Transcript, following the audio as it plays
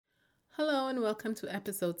Hello, and welcome to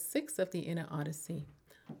episode 6 of The Inner Odyssey,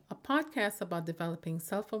 a podcast about developing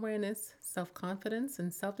self awareness, self confidence,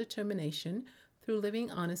 and self determination through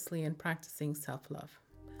living honestly and practicing self love.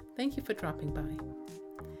 Thank you for dropping by.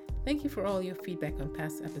 Thank you for all your feedback on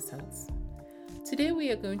past episodes. Today,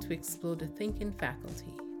 we are going to explore the thinking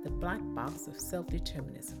faculty, the black box of self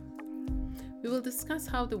determinism. We will discuss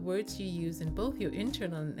how the words you use in both your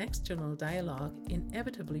internal and external dialogue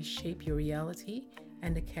inevitably shape your reality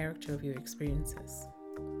and the character of your experiences.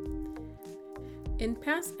 In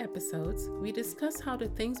past episodes, we discussed how the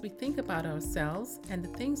things we think about ourselves and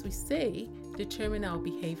the things we say determine our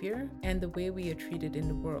behavior and the way we are treated in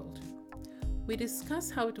the world. We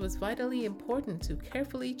discussed how it was vitally important to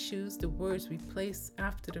carefully choose the words we place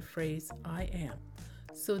after the phrase I am,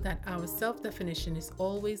 so that our self-definition is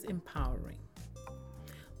always empowering.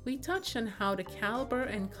 We touched on how the caliber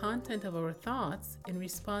and content of our thoughts in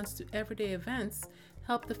response to everyday events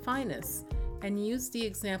help define us, and used the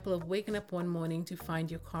example of waking up one morning to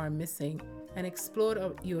find your car missing and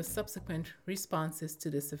explored your subsequent responses to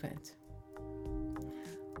this event.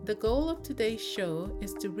 The goal of today's show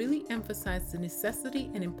is to really emphasize the necessity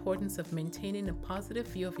and importance of maintaining a positive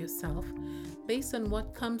view of yourself based on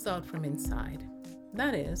what comes out from inside.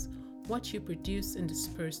 That is, what you produce and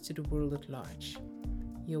disperse to the world at large,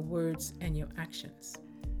 your words and your actions.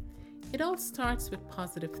 It all starts with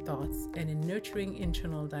positive thoughts and a nurturing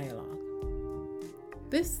internal dialogue.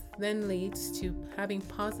 This then leads to having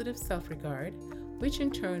positive self-regard, which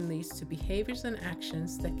in turn leads to behaviors and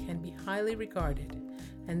actions that can be highly regarded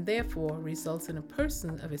and therefore results in a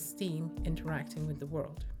person of esteem interacting with the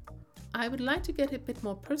world. I would like to get a bit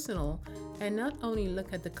more personal and not only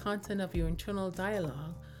look at the content of your internal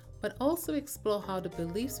dialogue, but also explore how the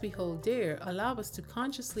beliefs we hold dear allow us to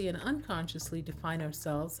consciously and unconsciously define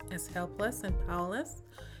ourselves as helpless and powerless,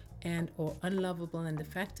 and or unlovable and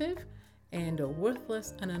defective, and or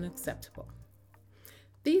worthless and unacceptable.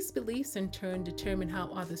 These beliefs in turn determine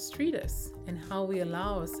how others treat us and how we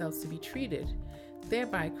allow ourselves to be treated,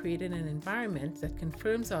 thereby creating an environment that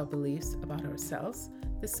confirms our beliefs about ourselves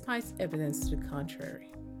despite evidence to the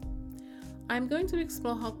contrary. I'm going to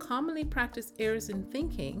explore how commonly practiced errors in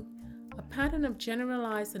thinking, a pattern of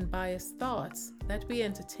generalized and biased thoughts that we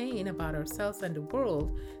entertain about ourselves and the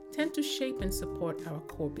world, tend to shape and support our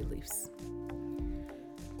core beliefs.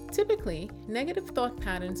 Typically, negative thought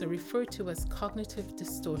patterns are referred to as cognitive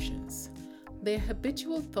distortions. They are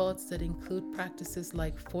habitual thoughts that include practices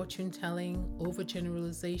like fortune telling,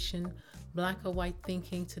 overgeneralization, black or white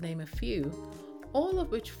thinking, to name a few, all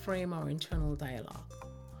of which frame our internal dialogue.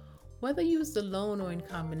 Whether used alone or in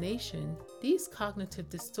combination, these cognitive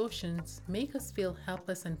distortions make us feel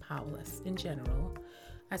helpless and powerless in general,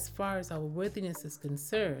 as far as our worthiness is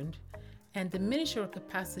concerned, and diminish our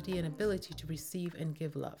capacity and ability to receive and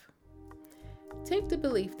give love. Take the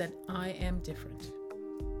belief that I am different.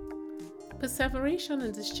 Perseveration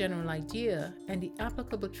on this general idea and the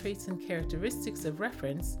applicable traits and characteristics of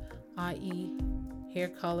reference, i.e., hair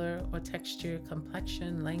color or texture,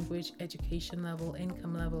 complexion, language, education level,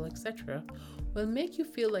 income level, etc., will make you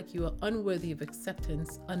feel like you are unworthy of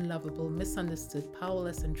acceptance, unlovable, misunderstood,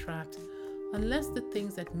 powerless, and trapped, unless the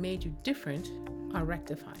things that made you different are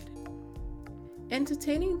rectified.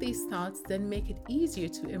 Entertaining these thoughts then make it easier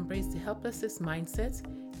to embrace the helplessness mindset,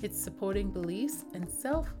 its supporting beliefs, and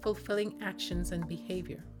self-fulfilling actions and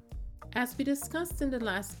behavior. As we discussed in the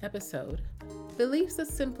last episode, beliefs are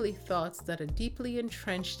simply thoughts that are deeply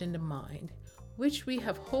entrenched in the mind, which we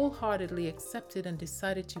have wholeheartedly accepted and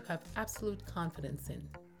decided to have absolute confidence in.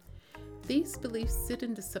 These beliefs sit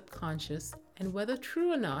in the subconscious and, whether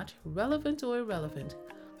true or not, relevant or irrelevant,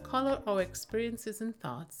 color our experiences and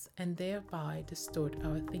thoughts and thereby distort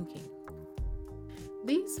our thinking.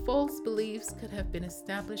 These false beliefs could have been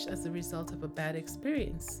established as a result of a bad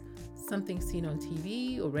experience, something seen on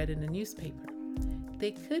TV or read in a newspaper.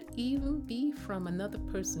 They could even be from another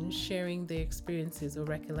person sharing their experiences or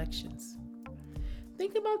recollections.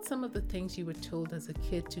 Think about some of the things you were told as a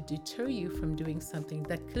kid to deter you from doing something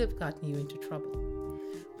that could have gotten you into trouble.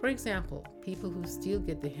 For example, people who steal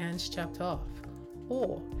get their hands chopped off,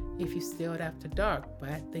 or if you stay out after dark,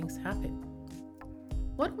 bad things happen.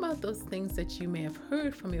 What about those things that you may have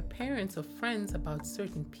heard from your parents or friends about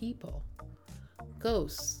certain people?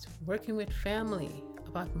 Ghosts, working with family,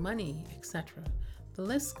 about money, etc. The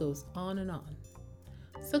list goes on and on.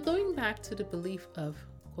 So going back to the belief of,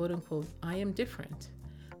 quote unquote, I am different,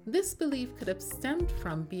 this belief could have stemmed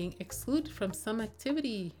from being excluded from some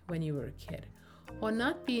activity when you were a kid, or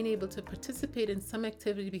not being able to participate in some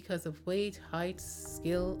activity because of weight, height,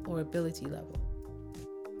 skill, or ability level.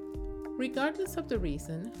 Regardless of the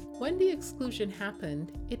reason, when the exclusion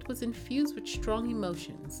happened, it was infused with strong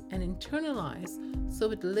emotions and internalized,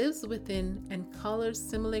 so it lives within and colors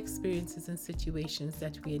similar experiences and situations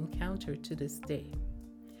that we encounter to this day.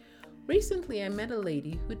 Recently, I met a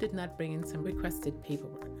lady who did not bring in some requested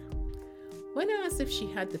paperwork. When I asked if she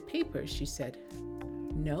had the papers, she said,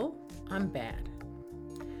 "No, I'm bad."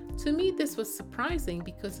 To me, this was surprising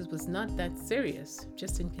because it was not that serious,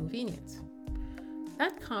 just inconvenient.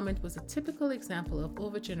 That comment was a typical example of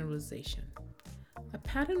overgeneralization, a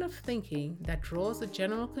pattern of thinking that draws a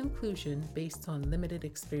general conclusion based on limited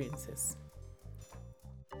experiences.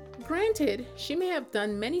 Granted, she may have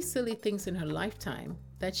done many silly things in her lifetime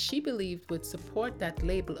that she believed would support that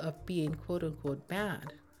label of being quote-unquote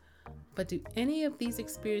bad. But do any of these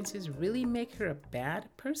experiences really make her a bad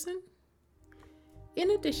person?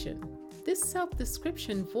 In addition, this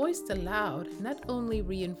self-description voiced aloud not only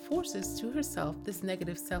reinforces to herself this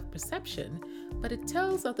negative self-perception, but it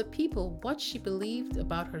tells other people what she believed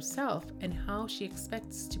about herself and how she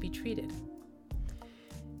expects to be treated.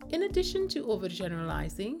 In addition to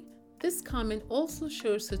overgeneralizing, this comment also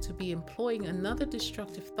shows her to be employing another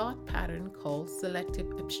destructive thought pattern called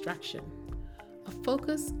selective abstraction, a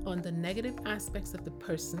focus on the negative aspects of the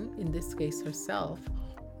person, in this case herself,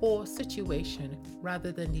 or situation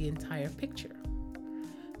rather than the entire picture.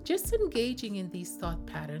 Just engaging in these thought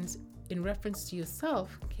patterns in reference to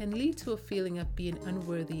yourself can lead to a feeling of being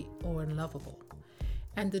unworthy or unlovable,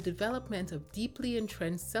 and the development of deeply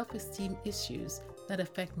entrenched self-esteem issues that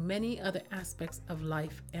affect many other aspects of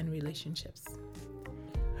life and relationships.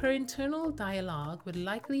 Her internal dialogue would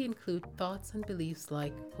likely include thoughts and beliefs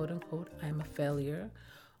like, quote-unquote, "I am a failure,"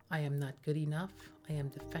 "I am not good enough," "I am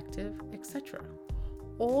defective," etc.,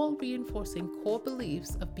 all reinforcing core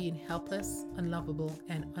beliefs of being helpless, unlovable,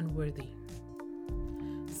 and unworthy.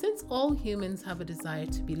 Since all humans have a desire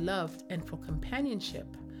to be loved and for companionship,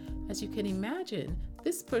 as you can imagine,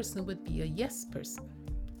 this person would be a yes person,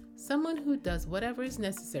 someone who does whatever is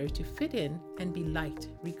necessary to fit in and be liked,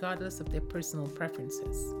 regardless of their personal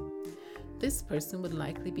preferences. This person would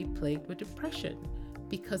likely be plagued with depression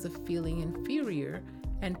because of feeling inferior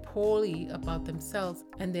and poorly about themselves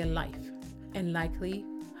and their life, and likely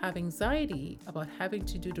have anxiety about having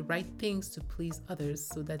to do the right things to please others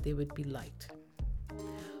so that they would be liked.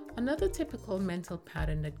 Another typical mental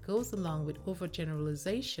pattern that goes along with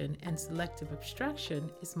overgeneralization and selective abstraction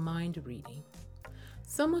is mind reading.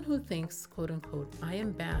 Someone who thinks, quote-unquote, "I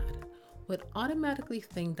am bad," would automatically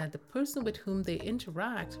think that the person with whom they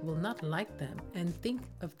interact will not like them and think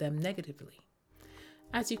of them negatively.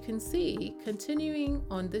 As you can see, continuing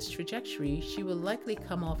on this trajectory, she will likely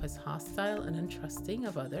come off as hostile and untrusting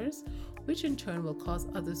of others, which in turn will cause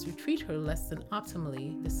others to treat her less than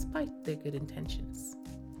optimally despite their good intentions.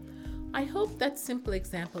 I hope that simple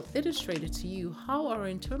example illustrated to you how our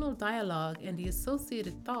internal dialogue and the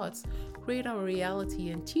associated thoughts create our reality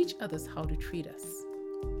and teach others how to treat us.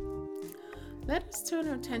 Let us turn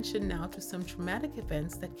our attention now to some traumatic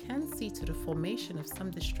events that can see to the formation of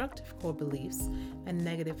some destructive core beliefs and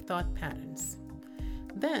negative thought patterns.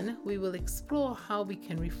 Then we will explore how we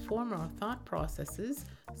can reform our thought processes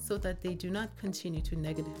so that they do not continue to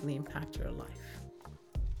negatively impact our life.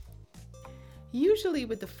 Usually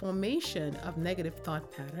with the formation of negative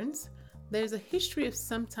thought patterns, there's a history of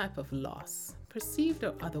some type of loss, perceived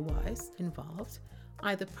or otherwise, involved,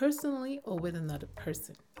 either personally or with another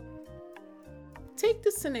person. Take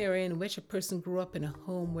the scenario in which a person grew up in a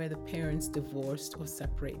home where the parents divorced or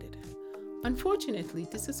separated. Unfortunately,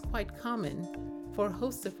 this is quite common for a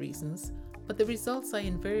host of reasons, but the results are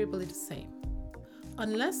invariably the same.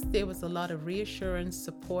 Unless there was a lot of reassurance,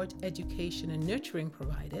 support, education, and nurturing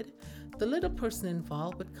provided, the little person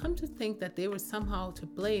involved would come to think that they were somehow to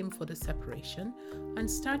blame for the separation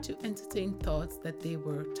and start to entertain thoughts that they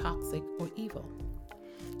were toxic or evil.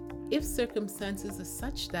 If circumstances are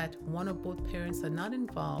such that one or both parents are not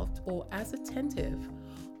involved or as attentive,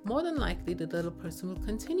 more than likely the little person will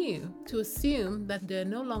continue to assume that they are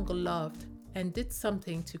no longer loved and did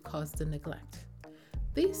something to cause the neglect.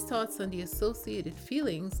 These thoughts and the associated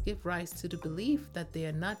feelings give rise to the belief that they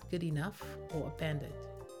are not good enough or abandoned.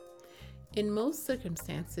 In most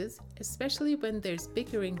circumstances, especially when there's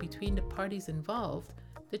bickering between the parties involved,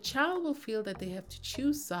 the child will feel that they have to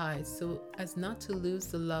choose sides so as not to lose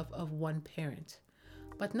the love of one parent.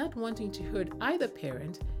 But not wanting to hurt either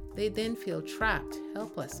parent, they then feel trapped,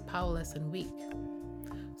 helpless, powerless, and weak.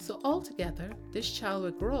 So altogether, this child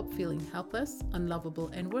will grow up feeling helpless, unlovable,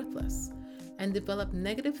 and worthless, and develop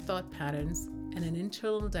negative thought patterns and an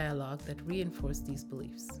internal dialogue that reinforce these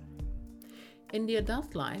beliefs. In the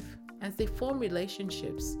adult life, as they form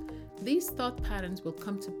relationships, these thought patterns will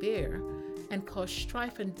come to bear and cause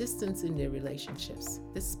strife and distance in their relationships,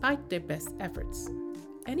 despite their best efforts.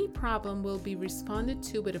 Any problem will be responded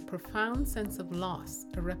to with a profound sense of loss,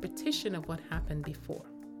 a repetition of what happened before.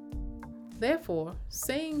 Therefore,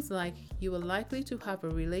 sayings like you are likely to have a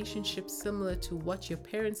relationship similar to what your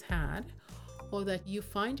parents had, or that you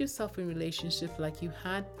find yourself in a relationship like you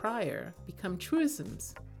had prior, become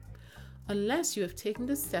truisms, unless you have taken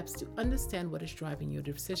the steps to understand what is driving your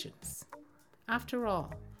decisions. After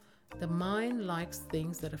all, the mind likes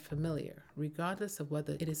things that are familiar, regardless of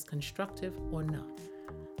whether it is constructive or not.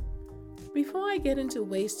 Before I get into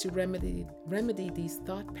ways to remedy these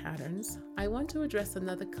thought patterns, I want to address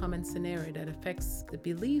another common scenario that affects the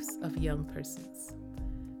beliefs of young persons.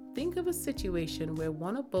 Think of a situation where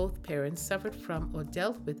one or both parents suffered from or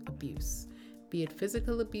dealt with abuse, be it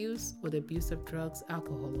physical abuse or the abuse of drugs,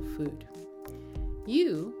 alcohol, or food.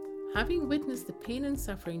 You, having witnessed the pain and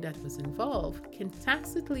suffering that was involved, can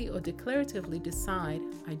tacitly or declaratively decide,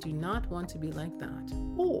 I do not want to be like that,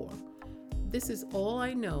 or this is all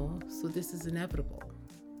I know, so this is inevitable.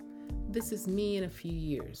 This is me in a few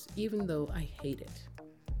years, even though I hate it.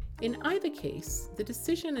 In either case, the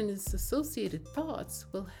decision and its associated thoughts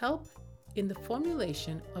will help in the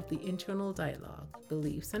formulation of the internal dialogue,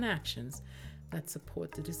 beliefs, and actions that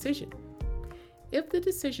support the decision. If the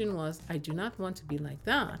decision was, I do not want to be like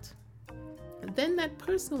that, then that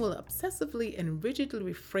person will obsessively and rigidly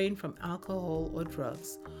refrain from alcohol or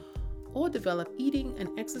drugs, or develop eating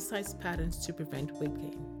and exercise patterns to prevent weight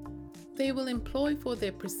gain. They will employ for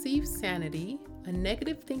their perceived sanity a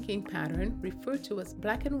negative thinking pattern referred to as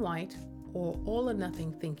black and white or all or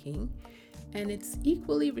nothing thinking, and its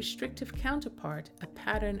equally restrictive counterpart, a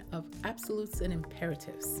pattern of absolutes and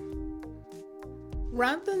imperatives.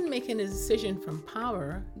 Rather than making a decision from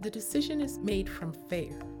power, the decision is made from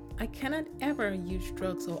fear. I cannot ever use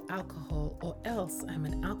drugs or alcohol, or else I'm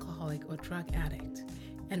an alcoholic or drug addict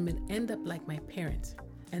and will end up like my parent.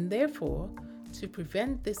 And therefore, to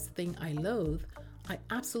prevent this thing I loathe, I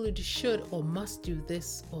absolutely should or must do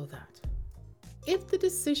this or that. If the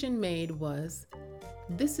decision made was,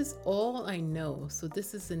 this is all I know, so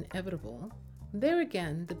this is inevitable, there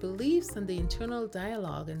again, the beliefs and the internal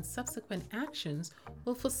dialogue and subsequent actions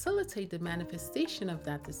will facilitate the manifestation of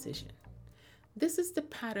that decision. This is the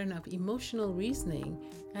pattern of emotional reasoning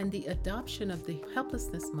and the adoption of the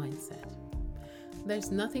helplessness mindset.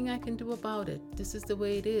 There's nothing I can do about it. This is the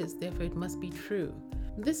way it is, therefore it must be true.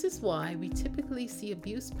 This is why we typically see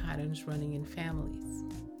abuse patterns running in families.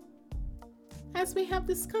 As we have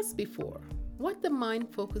discussed before, what the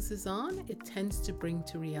mind focuses on, it tends to bring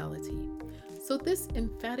to reality. So this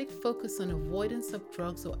emphatic focus on avoidance of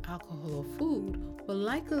drugs or alcohol or food will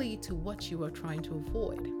likely lead to what you are trying to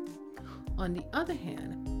avoid. On the other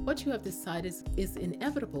hand, what you have decided is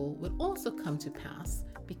inevitable will also come to pass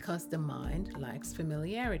because the mind likes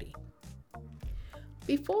familiarity.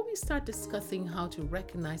 Before we start discussing how to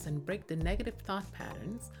recognize and break the negative thought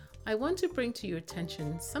patterns, I want to bring to your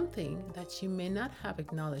attention something that you may not have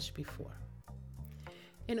acknowledged before.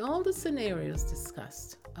 In all the scenarios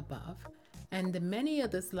discussed above, and the many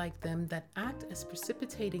others like them that act as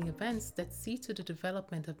precipitating events that see to the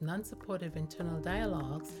development of non-supportive internal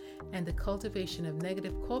dialogues and the cultivation of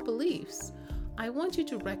negative core beliefs, I want you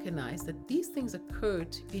to recognize that these things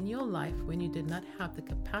occurred in your life when you did not have the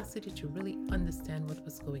capacity to really understand what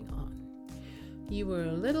was going on. You were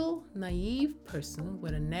a little, naive person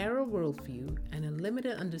with a narrow worldview and a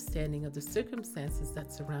limited understanding of the circumstances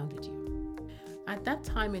that surrounded you. At that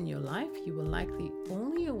time in your life, you were likely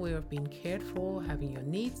only aware of being cared for, having your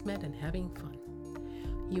needs met, and having fun.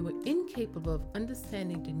 You were incapable of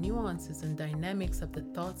understanding the nuances and dynamics of the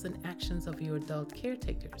thoughts and actions of your adult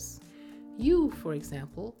caretakers. You, for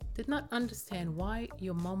example, did not understand why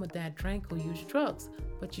your mom or dad drank or used drugs,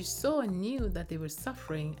 but you saw and knew that they were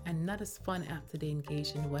suffering and not as fun after they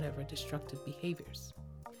engaged in whatever destructive behaviors.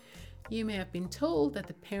 You may have been told that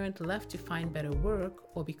the parent left to find better work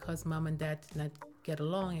or because mom and dad did not get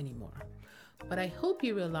along anymore. But I hope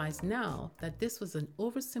you realize now that this was an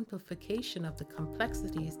oversimplification of the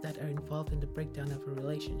complexities that are involved in the breakdown of a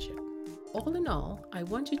relationship. All in all, I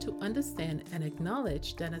want you to understand and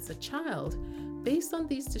acknowledge that as a child, based on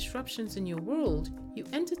these disruptions in your world, you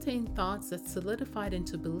entertained thoughts that solidified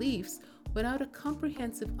into beliefs without a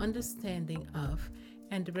comprehensive understanding of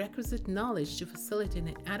and the requisite knowledge to facilitate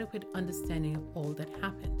an adequate understanding of all that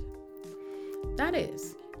happened. That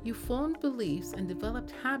is, you formed beliefs and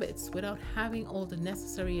developed habits without having all the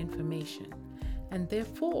necessary information, and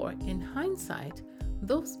therefore, in hindsight,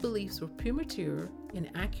 those beliefs were premature,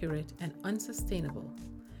 inaccurate, and unsustainable,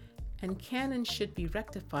 and can and should be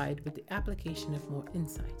rectified with the application of more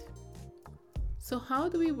insight. So, how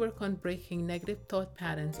do we work on breaking negative thought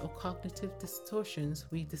patterns or cognitive distortions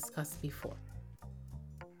we discussed before?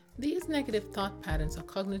 These negative thought patterns or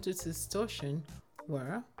cognitive distortion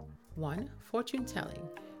were 1. Fortune telling,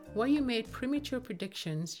 where you made premature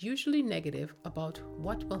predictions, usually negative, about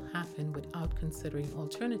what will happen without considering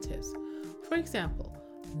alternatives. For example,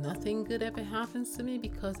 nothing good ever happens to me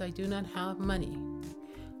because I do not have money.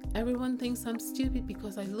 Everyone thinks I'm stupid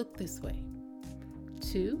because I look this way.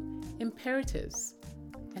 2. Imperatives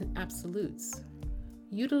and absolutes,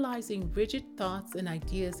 utilizing rigid thoughts and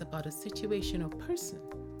ideas about a situation or person.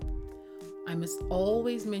 I must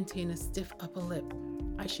always maintain a stiff upper lip.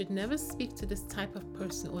 I should never speak to this type of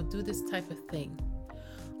person or do this type of thing.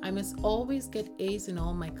 I must always get A's in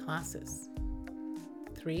all my classes.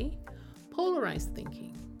 3. Polarized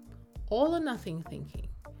thinking, all or nothing thinking.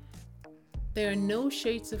 There are no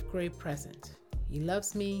shades of gray present. He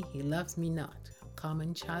loves me not.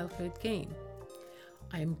 Common childhood game.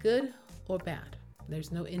 I am good or bad.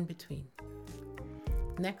 There's no in between.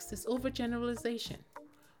 Next is overgeneralization,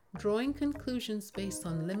 drawing conclusions based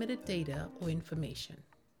on limited data or information.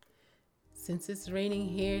 Since it's raining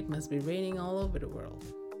here, it must be raining all over the world.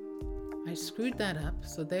 I screwed that up,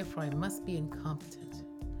 so therefore I must be incompetent.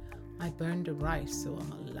 I burned the rice, so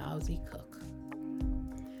I'm a lousy cook.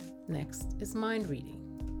 Next is mind reading.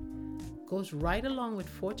 Goes right along with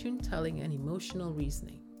fortune telling and emotional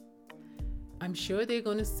reasoning. I'm sure they're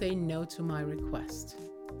going to say no to my request.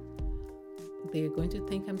 They're going to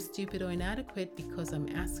think I'm stupid or inadequate because I'm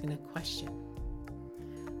asking a question.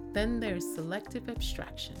 Then there's selective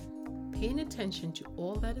abstraction, paying attention to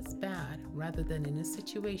all that is bad rather than in a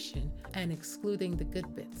situation and excluding the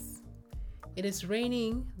good bits. It is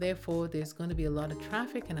raining, therefore there's going to be a lot of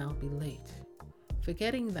traffic and I'll be late.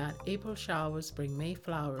 Forgetting that April showers bring May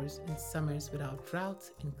flowers and summers without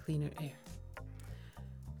droughts and cleaner air.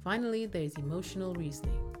 Finally, there's emotional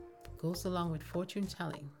reasoning. Goes along with fortune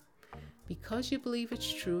telling. Because you believe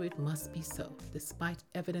it's true, it must be so, despite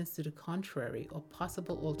evidence to the contrary or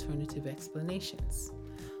possible alternative explanations.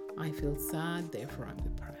 I feel sad, therefore I'm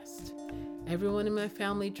depressed. Everyone in my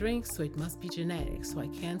family drinks, so it must be genetic, so I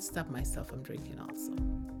can't stop myself from drinking also.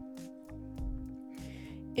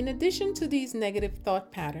 In addition to these negative thought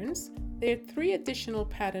patterns, there are 3 additional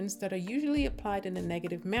patterns that are usually applied in a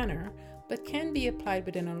negative manner, but can be applied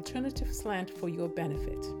with an alternative slant for your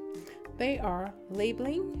benefit. They are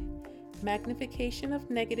labeling, magnification of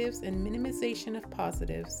negatives and minimization of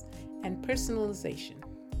positives, and personalization.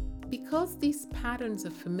 Because these patterns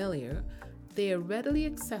are familiar, they are readily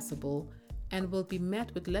accessible and will be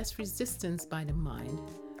met with less resistance by the mind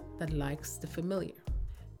that likes the familiar.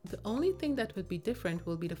 The only thing that would be different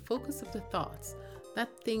will be the focus of the thoughts,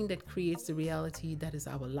 that thing that creates the reality that is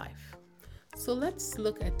our life. So let's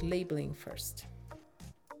look at labeling first.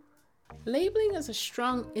 Labeling is a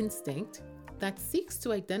strong instinct that seeks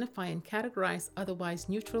to identify and categorize otherwise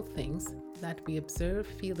neutral things that we observe,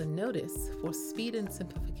 feel, and notice for speed and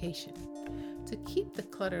simplification, to keep the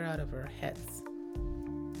clutter out of our heads.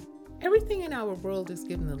 Everything in our world is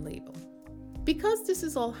given a label. Because this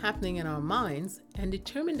is all happening in our minds and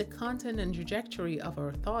determine the content and trajectory of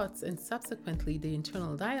our thoughts and subsequently the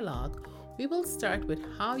internal dialogue, we will start with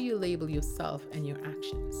how you label yourself and your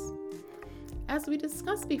actions. As we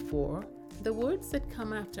discussed before, the words that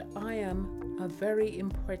come after I am are very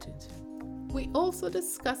important. We also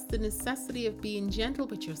discussed the necessity of being gentle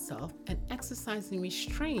with yourself and exercising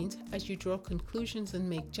restraint as you draw conclusions and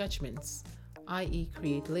make judgments, i.e.,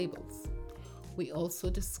 create labels. We also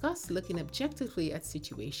discussed looking objectively at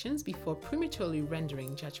situations before prematurely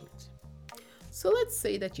rendering judgment. So let's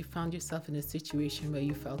say that you found yourself in a situation where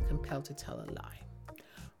you felt compelled to tell a lie.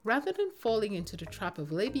 Rather than falling into the trap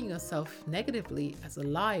of labeling yourself negatively as a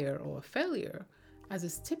liar or a failure, as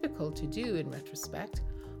is typical to do in retrospect,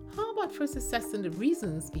 how about first assessing the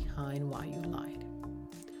reasons behind why you lied?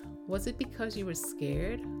 Was it because you were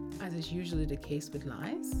scared, as is usually the case with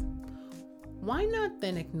lies? Why not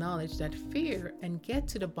then acknowledge that fear and get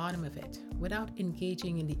to the bottom of it without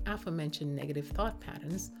engaging in the aforementioned negative thought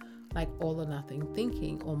patterns like all or nothing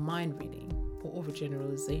thinking or mind reading or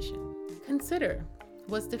overgeneralization? Consider,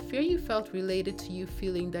 was the fear you felt related to you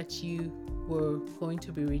feeling that you were going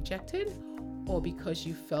to be rejected, or because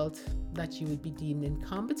you felt that you would be deemed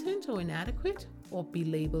incompetent or inadequate or be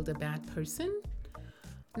labeled a bad person?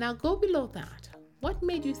 Now go below that. What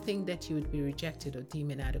made you think that you would be rejected or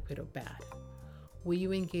deemed inadequate or bad? Were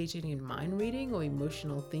you engaging in mind reading or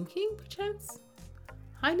emotional thinking, perchance?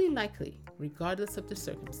 Highly likely, regardless of the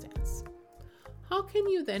circumstance. How can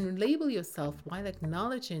you then label yourself while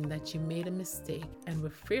acknowledging that you made a mistake and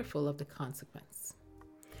were fearful of the consequence?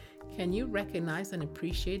 Can you recognize and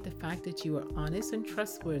appreciate the fact that you are honest and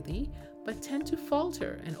trustworthy, but tend to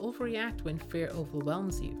falter and overreact when fear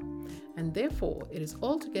overwhelms you? And therefore, it is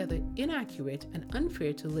altogether inaccurate and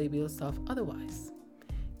unfair to label yourself otherwise.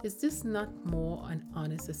 Is this not more an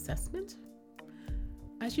honest assessment?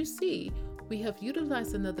 As you see, we have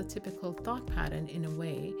utilized another typical thought pattern in a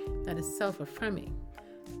way that is self-affirming,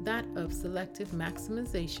 that of selective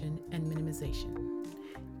maximization and minimization.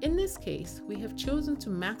 In this case, we have chosen to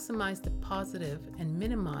maximize the positive and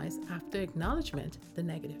minimize, after acknowledgement, the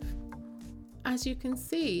negative. As you can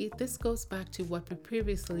see, this goes back to what we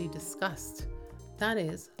previously discussed. That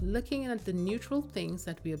is, looking at the neutral things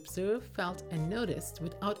that we observed, felt, and noticed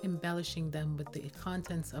without embellishing them with the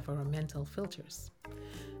contents of our mental filters.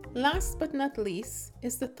 Last but not least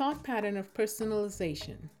is the thought pattern of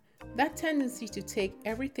personalization, that tendency to take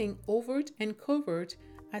everything overt and covert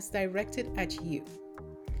as directed at you.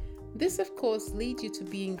 This, of course, leads you to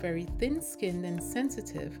being very thin-skinned and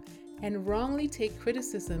sensitive and wrongly take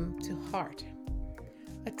criticism to heart.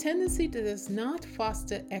 A tendency that does not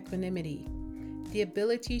foster equanimity, the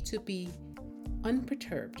ability to be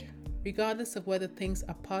unperturbed, regardless of whether things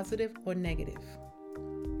are positive or negative.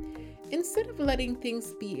 Instead of letting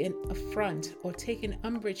things be an affront or taking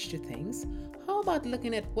umbrage to things, how about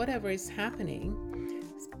looking at whatever is happening,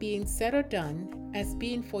 being said or done, as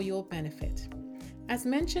being for your benefit? As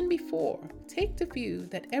mentioned before, take the view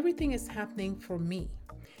that everything is happening for me,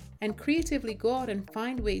 and creatively go out and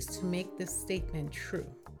find ways to make this statement true.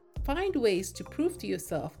 Find ways to prove to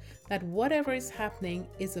yourself that whatever is happening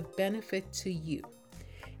is of benefit to you.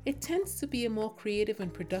 It tends to be a more creative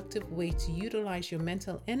and productive way to utilize your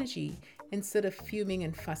mental energy instead of fuming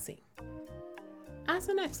and fussing. As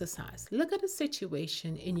an exercise, look at a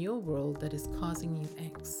situation in your world that is causing you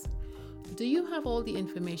angst. Do you have all the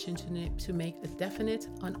information to make a definite,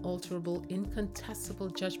 unalterable, incontestable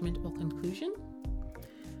judgment or conclusion?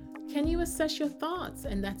 Can you assess your thoughts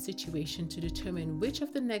in that situation to determine which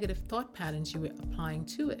of the negative thought patterns you were applying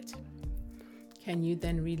to it? Can you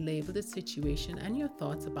then relabel the situation and your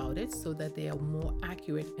thoughts about it so that they are more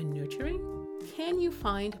accurate and nurturing? Can you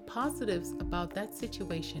find positives about that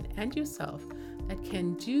situation and yourself that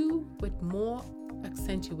can do with more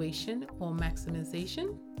accentuation or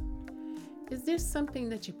maximization? Is there something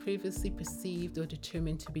that you previously perceived or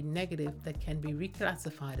determined to be negative that can be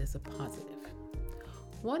reclassified as a positive?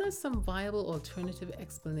 What are some viable alternative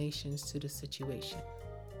explanations to the situation?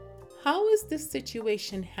 How is this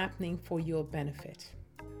situation happening for your benefit?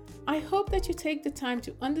 I hope that you take the time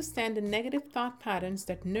to understand the negative thought patterns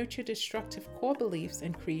that nurture destructive core beliefs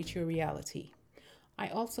and create your reality. I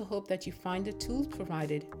also hope that you find the tools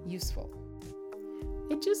provided useful.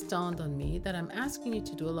 It just dawned on me that I'm asking you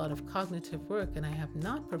to do a lot of cognitive work, and I have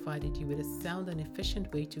not provided you with a sound and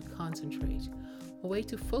efficient way to concentrate, a way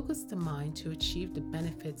to focus the mind to achieve the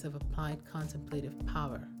benefits of applied contemplative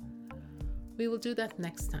power. We will do that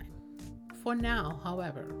next time. For now,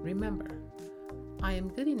 however, remember, I am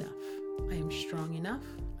good enough, I am strong enough,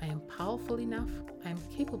 I am powerful enough, I am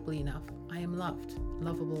capable enough, I am loved,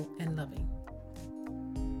 lovable, and loving.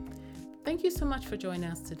 Thank you so much for joining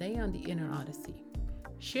us today on The Inner Odyssey.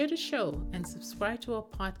 Share the show and subscribe to our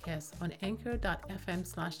podcast on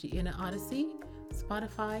anchor.fm/The Inner Odyssey,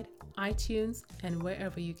 Spotify, iTunes, and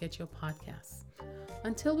wherever you get your podcasts.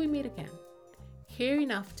 Until we meet again, care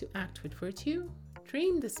enough to act with virtue,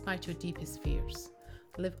 dream despite your deepest fears,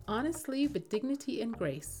 live honestly with dignity and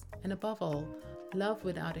grace, and above all, love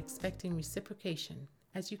without expecting reciprocation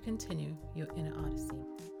as you continue your inner odyssey.